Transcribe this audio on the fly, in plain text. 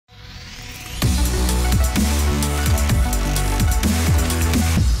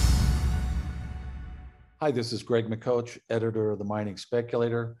Hi, this is Greg McCoach, editor of the Mining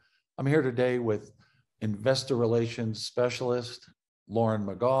Speculator. I'm here today with investor relations specialist, Lauren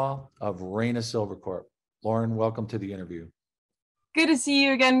Megaw of Reyna Silver Corp. Lauren, welcome to the interview. Good to see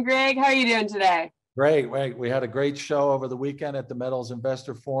you again, Greg. How are you doing today? Great. We had a great show over the weekend at the Metals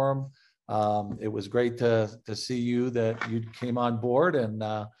Investor Forum. It was great to see you that you came on board and,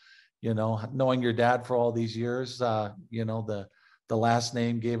 knowing your dad for all these years, the last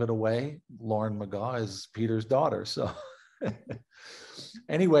name gave it away. Lauren Megaw is Peter's daughter. So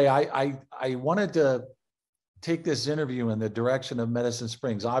anyway, I wanted to take this interview in the direction of Medicine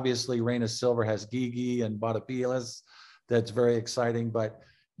Springs. Obviously, Reyna Silver has Gigi and Badapilas. That's very exciting. But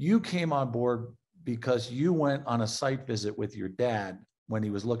you came on board because you went on a site visit with your dad when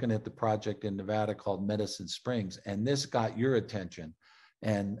he was looking at the project in Nevada called Medicine Springs. And this got your attention.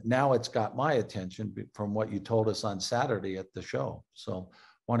 And now it's got my attention from what you told us on Saturday at the show. So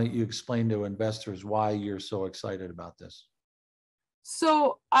why don't you explain to investors why you're so excited about this?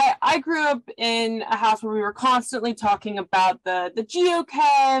 So I grew up in a house where we were constantly talking about the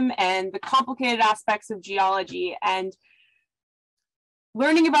geochem and the complicated aspects of geology and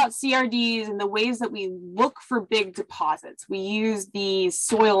learning about CRDs and the ways that we look for big deposits. We use the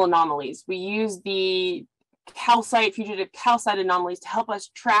soil anomalies. We use the fugitive calcite anomalies to help us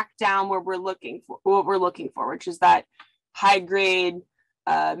track down what we're looking for, which is that high grade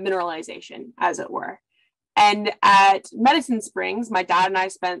mineralization, as it were. And at Medicine Springs, my dad and I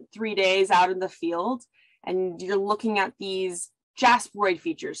spent 3 days out in the field, and you're looking at these jasperoid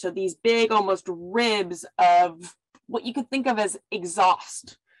features. So these big, almost ribs of what you could think of as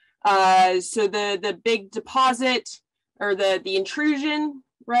exhaust. So the big deposit or the intrusion,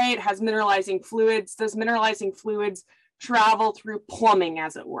 right, has mineralizing fluids. Those mineralizing fluids travel through plumbing,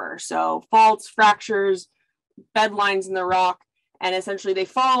 as it were. So faults, fractures, bed lines in the rock, and essentially they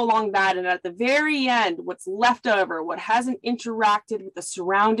follow along that. And at the very end, what's left over, what hasn't interacted with the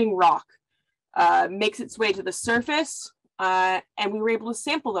surrounding rock, makes its way to the surface. And we were able to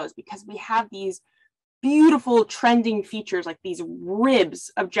sample those because we have these beautiful trending features like these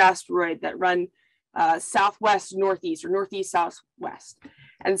ribs of jasperoid that run southwest northeast or northeast southwest.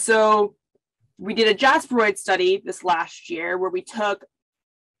 And so we did a jasperoid study this last year where we took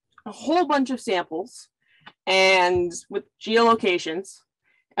a whole bunch of samples and with geolocations,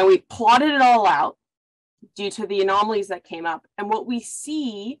 and we plotted it all out due to the anomalies that came up. And what we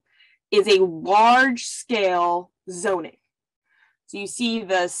see is a large scale zoning. So you see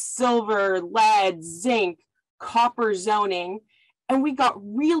the silver, lead, zinc, copper zoning, and we got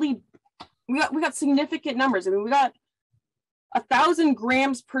significant numbers. I mean, we got 1,000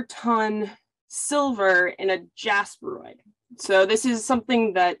 grams per ton silver in a jasperoid. So this is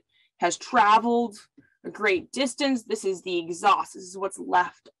something that has traveled a great distance. This is the exhaust. This is what's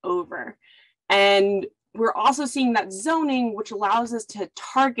left over. And we're also seeing that zoning, which allows us to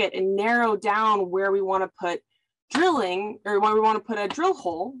target and narrow down where we want to put drilling or where we want to put a drill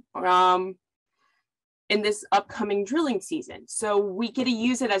hole in this upcoming drilling season. So we get to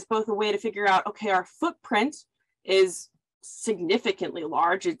use it as both a way to figure out, okay, our footprint is significantly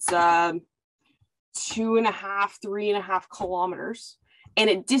large. It's 2.5, 3.5 kilometers, and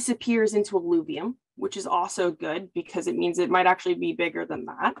it disappears into alluvium, which is also good because it means it might actually be bigger than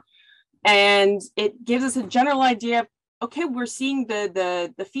that. And it gives us a general idea of, okay, we're seeing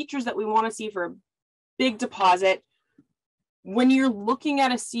the features that we want to see for a big deposit. When you're looking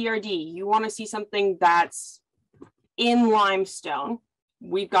at a CRD, you want to see something that's in limestone.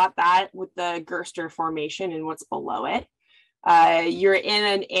 We've got that with the Gerster Formation and what's below it. You're in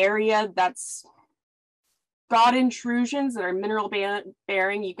an area that's got intrusions that are mineral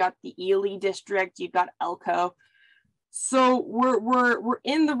bearing. You've got the Ely district, you've got Elko. So we're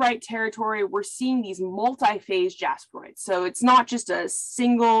in the right territory. We're seeing these multi-phase jasperoids. So it's not just a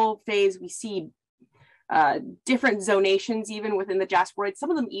single phase. We see different zonations even within the jasperoid.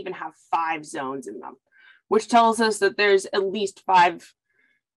 Some of them even have 5 zones in them, which tells us that there's at least 5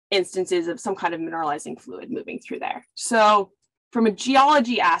 instances of some kind of mineralizing fluid moving through there. So from a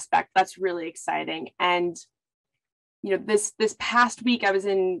geology aspect, that's really exciting. And this past week, I was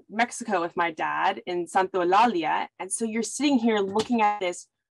in Mexico with my dad in Santa Eulalia. And so you're sitting here looking at this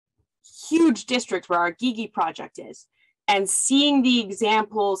huge district where our Gigi project is and seeing the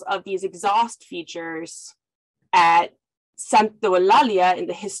examples of these exhaust features at Santa Eulalia in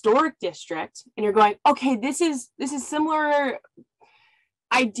the historic district. And you're going, okay, this is similar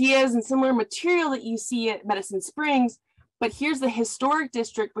ideas and similar material that you see at Medicine Springs, but here's the historic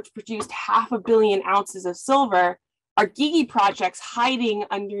district, which produced 500 million ounces of silver. Our Gigi project's hiding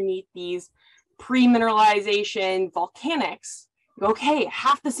underneath these pre-mineralization volcanics. Okay,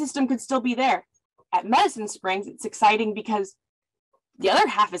 half the system could still be there. at Medicine Springs, it's exciting because the other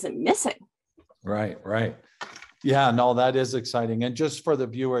half isn't missing. Right, right. Yeah, no, that is exciting. And just for the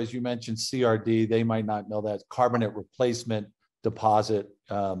viewers, you mentioned CRD, they might not know that carbonate replacement deposit.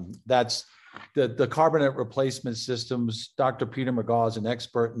 That's the carbonate replacement systems. Dr. Peter Megaw is an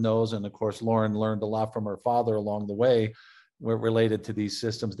expert in those. And of course, Lauren learned a lot from her father along the way related to these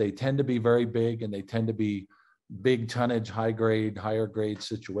systems. They tend to be very big and they tend to be big tonnage, high grade, higher grade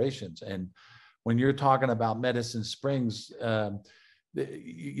situations. And when you're talking about Medicine Springs,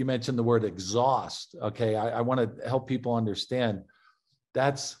 you mentioned the word exhaust. Okay, I want to help people understand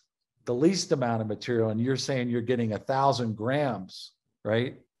that's the least amount of material, and you're saying you're getting 1,000 grams,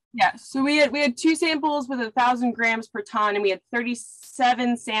 right? Yeah. So we had 2 samples with 1,000 grams per ton, and we had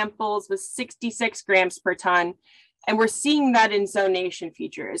 37 samples with 66 grams per ton, and we're seeing that in zonation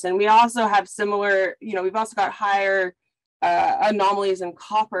features. And we also have similar, we've also got higher anomalies in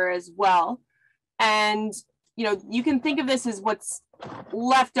copper as well. And you can think of this as what's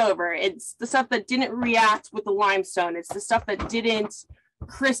left over. It's the stuff that didn't react with the limestone. It's the stuff that didn't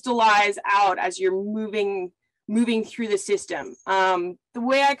crystallize out as you're moving through the system. The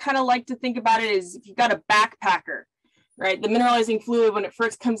way I kind of like to think about it is if you've got a backpacker, right? The mineralizing fluid, when it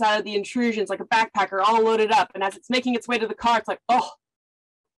first comes out of the intrusion, it's like a backpacker all loaded up. And as it's making its way to the car, it's like, oh,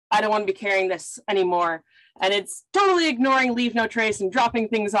 I don't want to be carrying this anymore. And it's totally ignoring leave no trace and dropping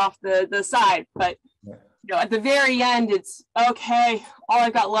things off the side. But at the very end, it's okay. All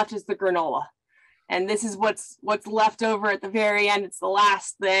I've got left is the granola, and this is what's left over at the very end. It's the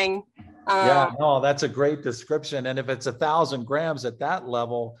last thing. Yeah, no, that's a great description. And if it's 1,000 grams at that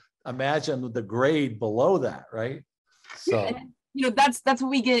level, imagine the grade below that, right? So that's what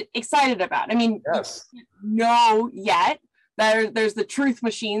we get excited about. I mean, yes, no, yet there's the truth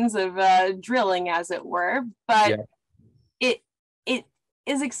machines of drilling, as it were, but it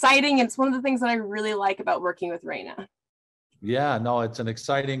is exciting. It's one of the things that I really like about working with Reyna. Yeah, no, it's an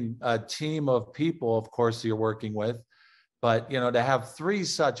exciting team of people, of course, you're working with, but to have 3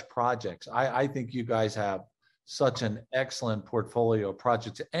 such projects, I think you guys have such an excellent portfolio of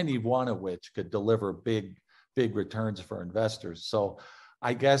projects, any one of which could deliver big returns for investors. So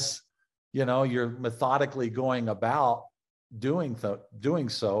I guess, you're methodically going about doing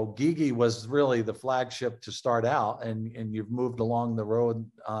so. Gigi was really the flagship to start out, and you've moved along the road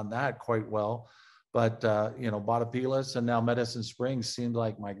on that quite well. But Batopilas and now Medicine Springs seemed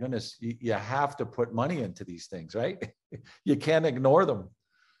like, my goodness, you have to put money into these things, right? You can't ignore them.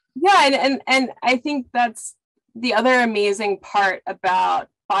 Yeah, and I think that's the other amazing part about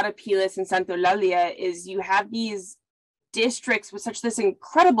Batopilas and Santa Eulalia is you have these districts with such this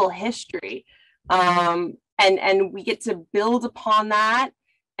incredible history. And we get to build upon that,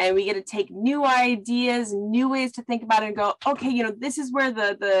 and we get to take new ideas, new ways to think about it and go, okay, this is where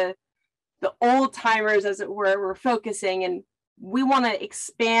the old timers, as it were focusing, and we want to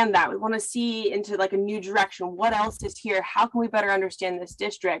expand that. We want to see into like a new direction. What else is here? How can we better understand this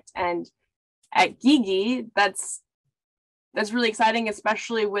district? And at Gigi, that's really exciting,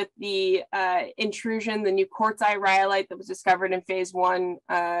 especially with the intrusion, the new quartzite rhyolite that was discovered in phase 1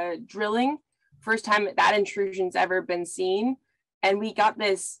 drilling. First time that intrusion's ever been seen. And we got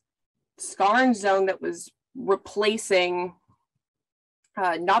this skarn zone that was replacing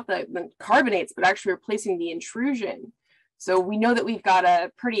not the carbonates, but actually replacing the intrusion. So we know that we've got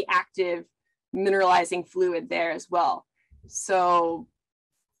a pretty active mineralizing fluid there as well. So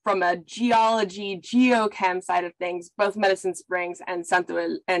from a geology, geochem side of things, both Medicine Springs and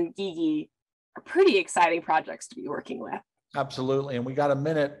Santo and Gigi are pretty exciting projects to be working with. Absolutely. And we got a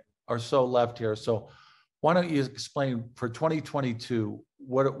minute or so left here. So why don't you explain for 2022,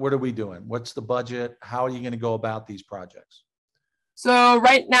 what are we doing? What's the budget? How are you going to go about these projects? So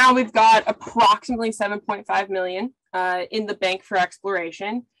right now we've got approximately 7.5 million in the bank for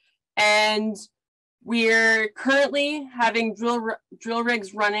exploration. And we're currently having drill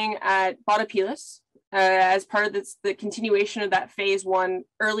rigs running at Batopilas as part of the continuation of that phase 1,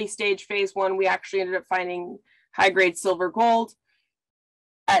 early stage phase 1. We actually ended up finding high grade silver gold.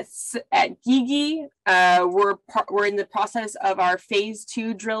 At Gigi, we're in the process of our phase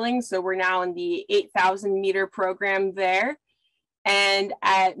 2 drilling. So we're now in the 8,000 meter program there. And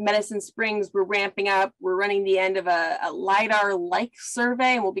at Medicine Springs, we're ramping up. We're running the end of a LiDAR-like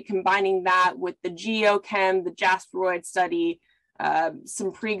survey, and we'll be combining that with the geochem, the jasperoid study,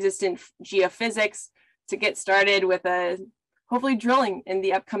 some pre-existent geophysics to get started with hopefully drilling in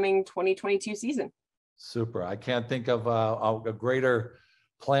the upcoming 2022 season. Super. I can't think of a greater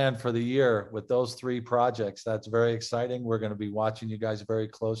plan for the year with those 3 projects. That's very exciting. We're going to be watching you guys very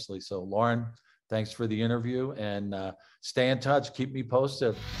closely. So Lauren, thanks for the interview, and stay in touch. Keep me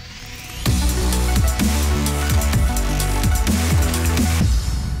posted.